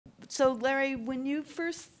So Larry, when you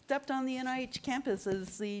first stepped on the NIH campus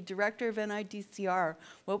as the director of NIDCR,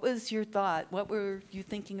 what was your thought? What were you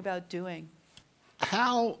thinking about doing?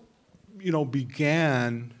 Hal,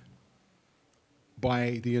 began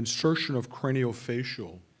by the insertion of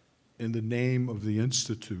craniofacial in the name of the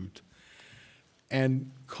institute. And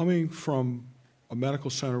coming from a medical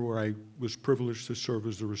center where I was privileged to serve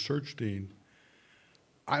as the research dean,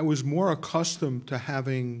 I was more accustomed to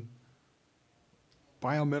having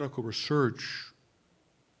biomedical research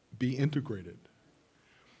be integrated,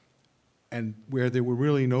 and where there were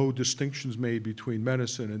really no distinctions made between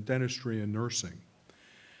medicine and dentistry and nursing.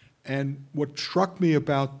 And what struck me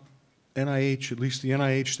about NIH, at least the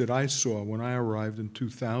NIH that I saw when I arrived in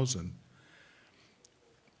 2000,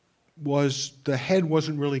 was the head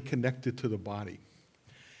wasn't really connected to the body.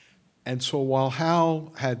 And so while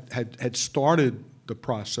Hal had started the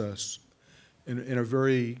process in a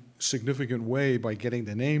very significant way by getting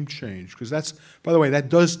the name changed, because that's, by the way, that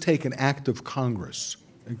does take an act of Congress.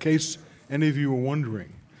 In case any of you are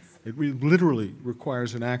wondering, it literally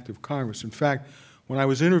requires an act of Congress. In fact, when I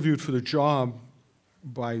was interviewed for the job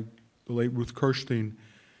by the late Ruth Kirstein,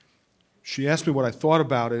 she asked me what I thought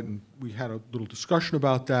about it, and we had a little discussion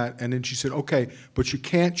about that, and then she said, okay, but you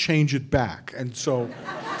can't change it back. And so,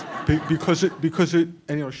 because it,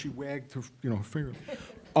 and she wagged her, her finger.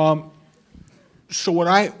 So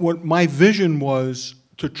what my vision was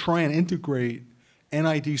to try and integrate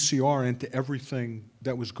NIDCR into everything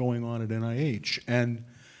that was going on at NIH. And,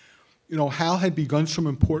 Hal had begun some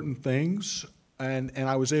important things, and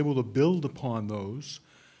I was able to build upon those.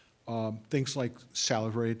 Things like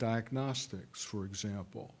salivary diagnostics, for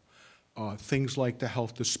example. Things like the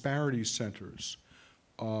health disparities centers,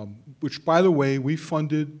 which, by the way, we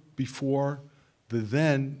funded before the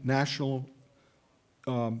then National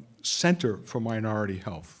Center for Minority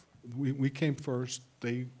Health. We came first,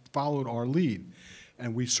 they followed our lead,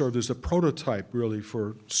 and we served as a prototype, really,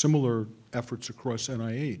 for similar efforts across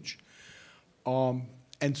NIH.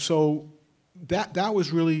 And so that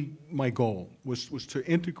was really my goal, was to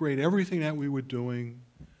integrate everything that we were doing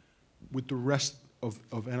with the rest of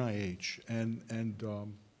NIH, and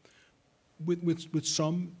with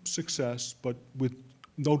some success, but with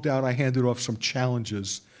no doubt I handed off some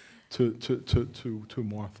challenges to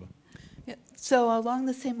Martha. Yeah. So along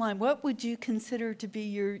the same line, what would you consider to be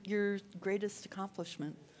your greatest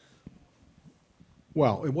accomplishment?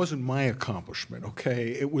 Well, it wasn't my accomplishment,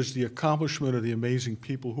 okay? It was the accomplishment of the amazing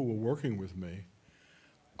people who were working with me.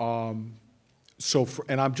 And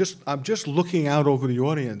I'm just looking out over the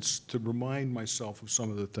audience to remind myself of some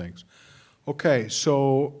of the things. Okay,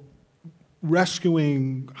 so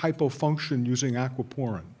rescuing hypofunction using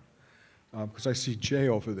aquaporin, because I see Jay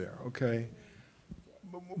over there, okay?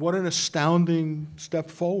 What an astounding step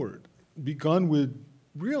forward, begun with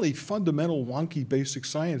really fundamental wonky basic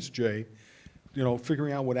science, Jay,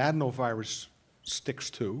 figuring out what adenovirus sticks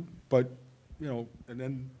to, but, and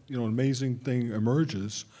then, an amazing thing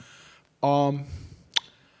emerges. The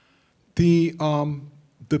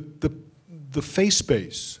face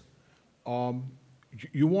space.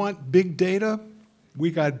 You want big data?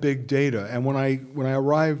 We got big data. And when I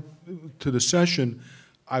arrived to the session,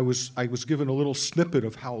 I was given a little snippet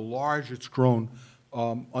of how large it's grown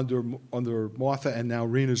under Martha and now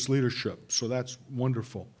Rena's leadership. So that's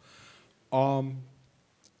wonderful.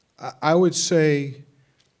 I would say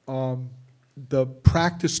the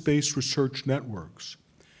practice-based research networks.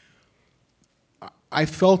 I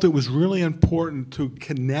felt it was really important to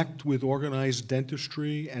connect with organized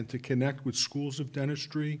dentistry and to connect with schools of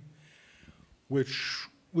dentistry, which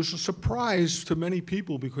was a surprise to many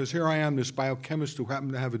people, because here I am, this biochemist who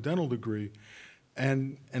happened to have a dental degree,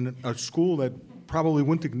 and a school that probably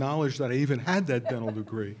wouldn't acknowledge that I even had that dental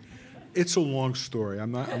degree. It's a long story.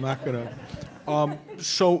 I'm not going to.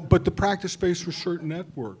 But the practice-based research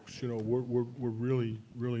networks, were really,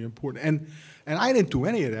 really important. And I didn't do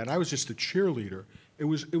any of that. I was just a cheerleader. It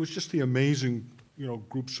was just the amazing,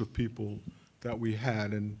 groups of people that we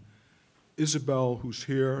had. And Isabel, who's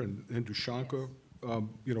here, and Dushanka,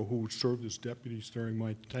 who served as deputies during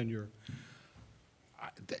my tenure.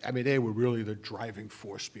 I mean, they were really the driving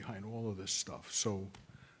force behind all of this stuff. So,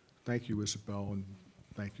 thank you, Isabel, and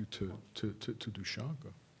thank you to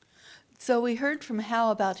Dushanka. So we heard from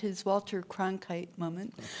Hal about his Walter Cronkite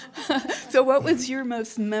moment. So what was your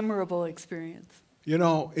most memorable experience?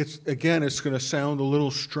 It's going to sound a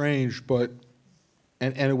little strange, but,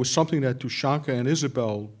 and it was something that Dushanka and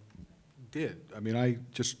Isabel did. I mean, I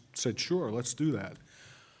just said, sure, let's do that.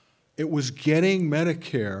 It was getting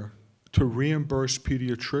Medicare to reimburse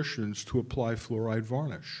pediatricians to apply fluoride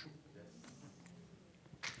varnish.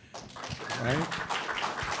 Right?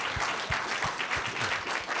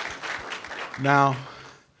 Now,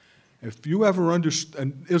 if you ever understand,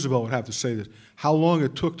 and Isabel would have to say this, how long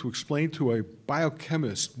it took to explain to a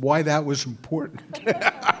biochemist why that was important.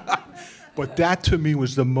 But that, to me,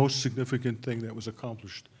 was the most significant thing that was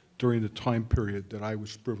accomplished during the time period that I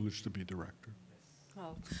was privileged to be director.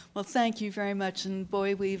 Well, thank you very much, and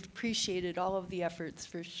boy, we've appreciated all of the efforts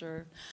for sure.